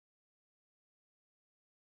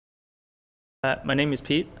My name is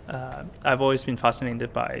Pete. I've always been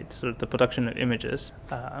fascinated by sort of the production of images,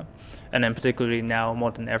 and then particularly now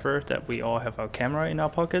more than ever that we all have our camera in our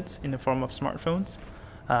pockets in the form of smartphones.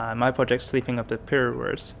 My project, Sleepwalking the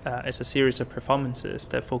Pluriverse, is a series of performances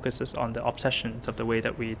that focuses on the obsessions of the way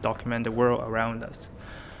that we document the world around us.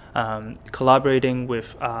 Collaborating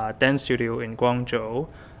with a dance studio in Guangzhou,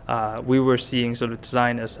 we were seeing sort of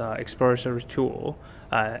design as an exploratory tool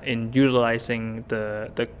in utilizing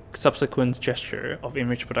the subsequent gesture of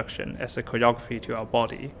image production as a choreography to our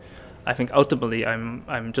body. I think ultimately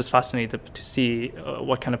I'm just fascinated to see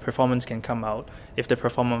what kind of performance can come out if the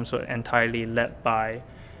performance were entirely led by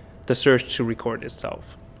the search to record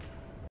itself.